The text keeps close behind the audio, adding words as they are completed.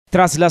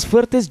Tras las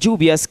fuertes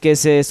lluvias que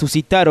se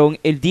suscitaron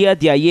el día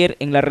de ayer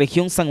en la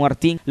región San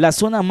Martín, la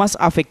zona más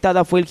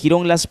afectada fue el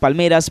jirón Las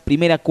Palmeras,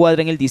 primera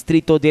cuadra en el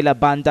distrito de la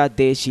Banda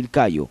de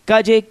SHILCAYO,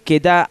 calle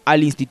que da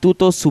al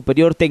Instituto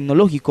Superior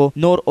Tecnológico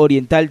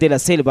Oriental de la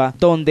Selva,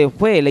 donde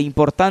fue la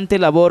importante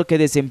labor que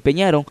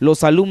desempeñaron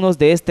los alumnos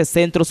de este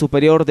Centro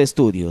Superior de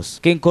Estudios,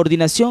 que en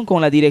coordinación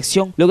con la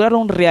dirección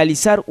lograron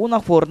realizar una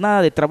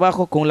jornada de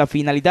trabajo con la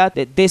finalidad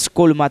de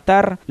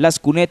descolmatar las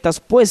cunetas,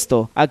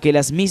 puesto a que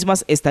las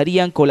mismas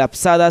estarían colapsadas.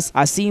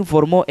 Así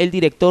informó el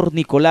director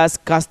Nicolás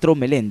Castro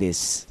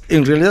Meléndez.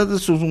 En realidad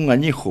eso es un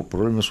añejo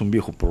problema, es un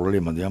viejo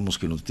problema, digamos,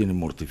 que nos tiene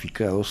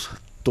mortificados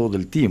todo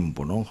el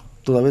tiempo, ¿no?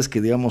 Toda vez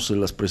que, digamos,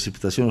 las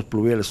precipitaciones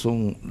pluviales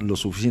son lo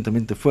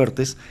suficientemente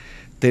fuertes,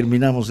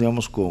 terminamos,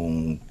 digamos,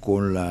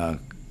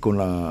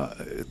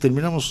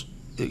 terminamos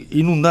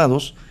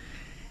inundados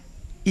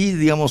y,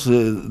 digamos,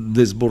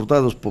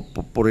 desbordados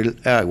por el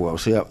agua. O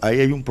sea, ahí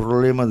hay un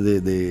problema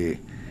de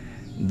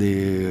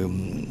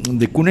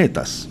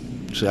cunetas.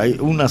 O sea, hay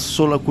una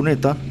sola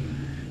cuneta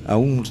a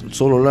un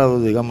solo lado,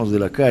 digamos, de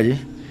la calle,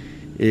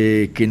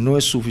 que no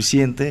es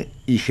suficiente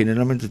y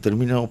generalmente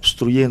termina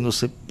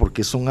obstruyéndose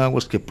porque son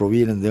aguas que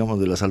provienen, digamos,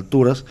 de las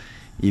alturas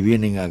y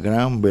vienen a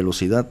gran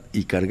velocidad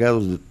y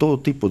cargados de todo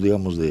tipo,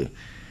 digamos, de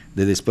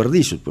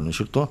desperdicios, ¿no es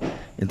cierto?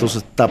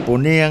 Entonces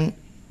taponean,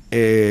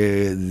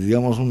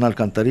 digamos, una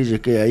alcantarilla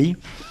que hay ahí,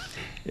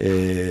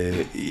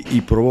 y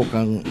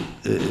provocan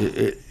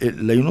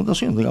la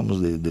inundación,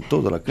 digamos, de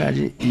toda la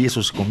calle, y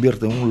eso se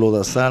convierte en un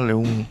lodazal,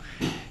 en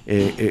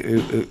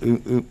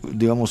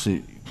digamos,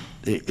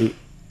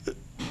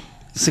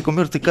 se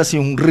convierte casi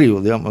en un río,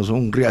 digamos,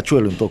 un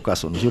riachuelo en todo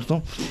caso, ¿no es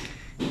cierto?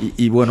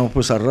 Y bueno,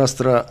 pues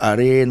arrastra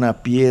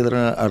arena,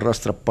 piedra,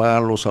 arrastra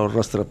palos,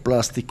 arrastra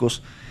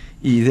plásticos,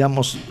 y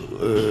digamos,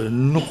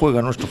 no juega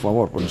a nuestro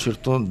favor, ¿no es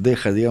cierto?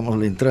 Deja, digamos,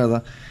 la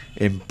entrada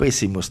en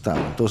pésimo estado.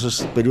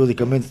 Entonces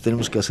periódicamente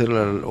tenemos que hacer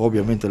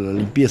obviamente la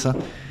limpieza,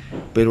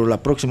 pero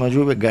la próxima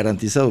lluvia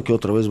garantizado que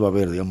otra vez va a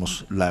haber,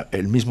 digamos,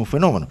 el mismo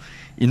fenómeno,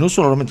 y no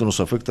solamente nos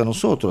afecta a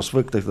nosotros,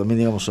 afecta también,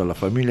 digamos, a la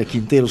familia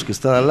Quinteros que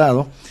está al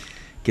lado,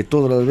 que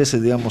todas las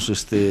veces, digamos,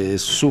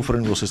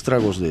 sufren los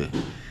estragos de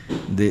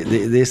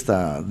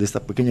esta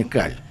pequeña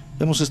calle.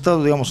 Hemos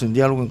estado, digamos, en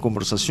diálogo, en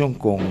conversación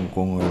con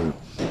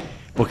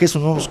porque eso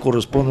no nos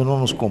corresponde, no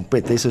nos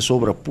compete, esa es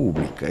obra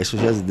pública, eso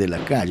ya es de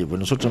la calle. Pues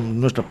nosotros,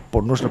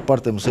 por nuestra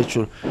parte, hemos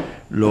hecho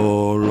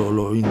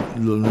lo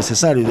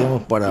necesario,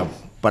 digamos,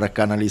 para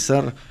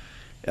canalizar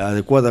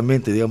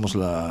adecuadamente, digamos,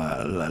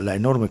 la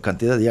enorme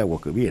cantidad de agua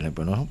que viene,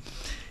 pues, ¿no?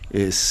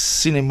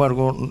 Sin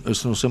embargo,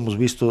 nos hemos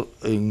visto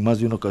en más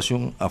de una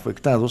ocasión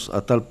afectados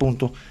a tal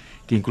punto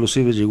que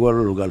inclusive llegó a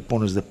los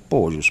galpones de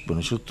pollos, pues,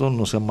 ¿no es cierto?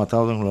 Nos han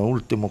matado en la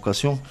última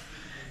ocasión.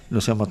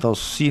 Nos han matado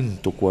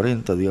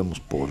 140, digamos,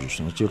 pollos,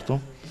 ¿no es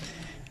cierto?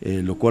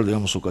 Lo cual,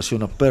 digamos,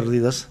 ocasiona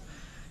pérdidas,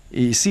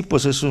 y sí,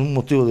 pues eso es un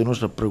motivo de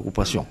nuestra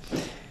preocupación.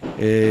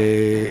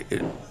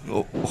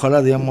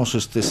 Ojalá, digamos,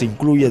 se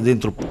incluya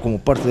dentro como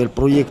parte del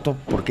proyecto,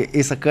 porque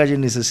esa calle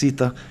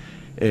necesita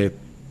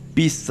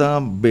pista,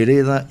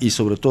 vereda y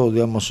sobre todo,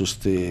 digamos,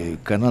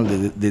 canal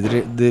de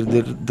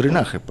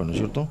drenaje, ¿no es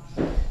cierto?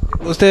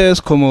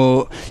 ¿Ustedes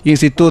como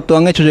instituto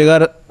han hecho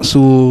llegar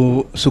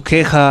su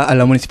queja a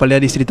la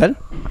municipalidad distrital?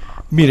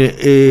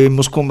 Mire,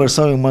 hemos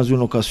conversado en más de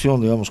una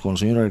ocasión, digamos, con el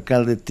señor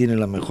alcalde, tiene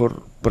la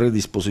mejor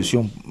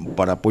predisposición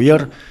para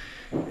apoyar,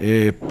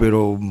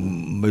 pero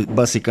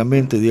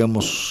básicamente,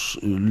 digamos,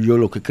 yo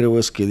lo que creo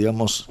es que,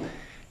 digamos,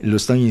 lo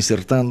están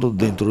insertando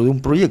dentro de un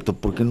proyecto,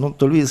 porque no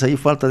te olvides, ahí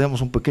falta,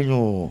 digamos, un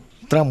pequeño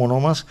tramo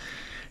nomás,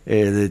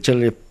 de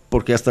echarle,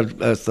 porque hasta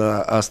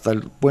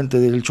el puente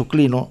del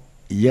Choclino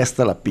ya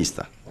está la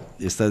pista.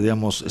 Está,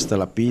 digamos, está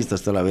la pista,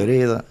 está la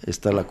vereda,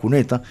 está la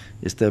cuneta,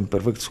 está en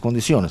perfectas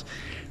condiciones.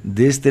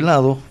 De este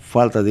lado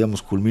falta,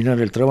 digamos,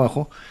 culminar el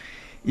trabajo,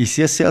 y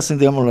si se hacen,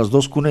 digamos,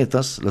 las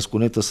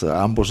cunetas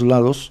a ambos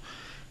lados,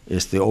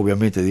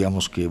 obviamente,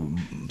 digamos, que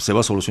se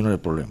va a solucionar el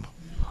problema.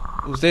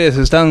 ¿Ustedes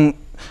están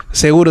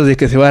seguros de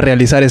que se va a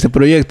realizar este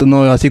proyecto,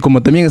 no? Así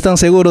como también están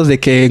seguros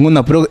de que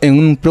en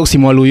un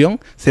próximo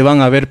aluvión se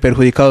van a ver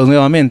perjudicados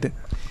nuevamente?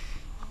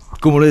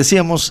 Como le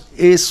decíamos,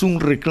 es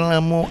un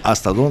reclamo,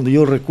 hasta donde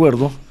yo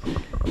recuerdo,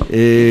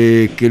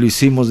 que lo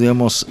hicimos,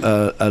 digamos,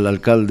 al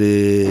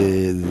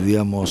alcalde,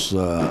 digamos,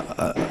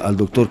 al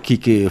doctor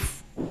Quique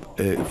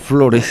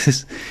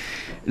Flores,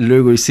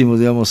 luego hicimos,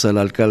 digamos, al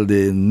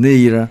alcalde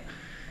Neira,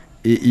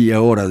 y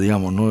ahora,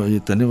 digamos, ¿no? Y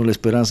tenemos la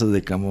esperanza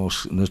de que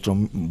nuestro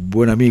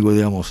buen amigo,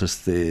 digamos,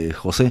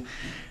 José,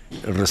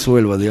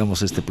 resuelva,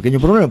 digamos, este pequeño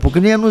problema, porque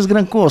ya no es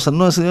gran cosa,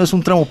 no es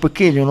un tramo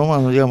pequeño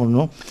nomás, digamos,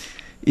 ¿no?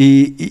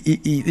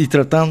 Y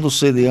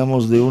tratándose,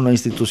 digamos, de una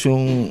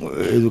institución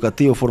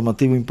educativa,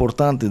 formativa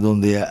importante,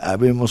 donde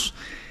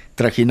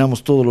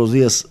trajinamos todos los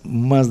días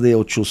más de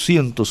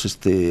 800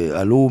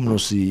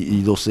 alumnos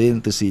y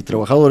docentes y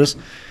trabajadores,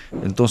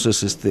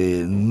 entonces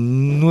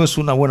no es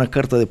una buena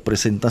carta de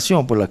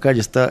presentación, pues la calle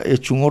está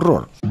hecho un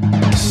horror.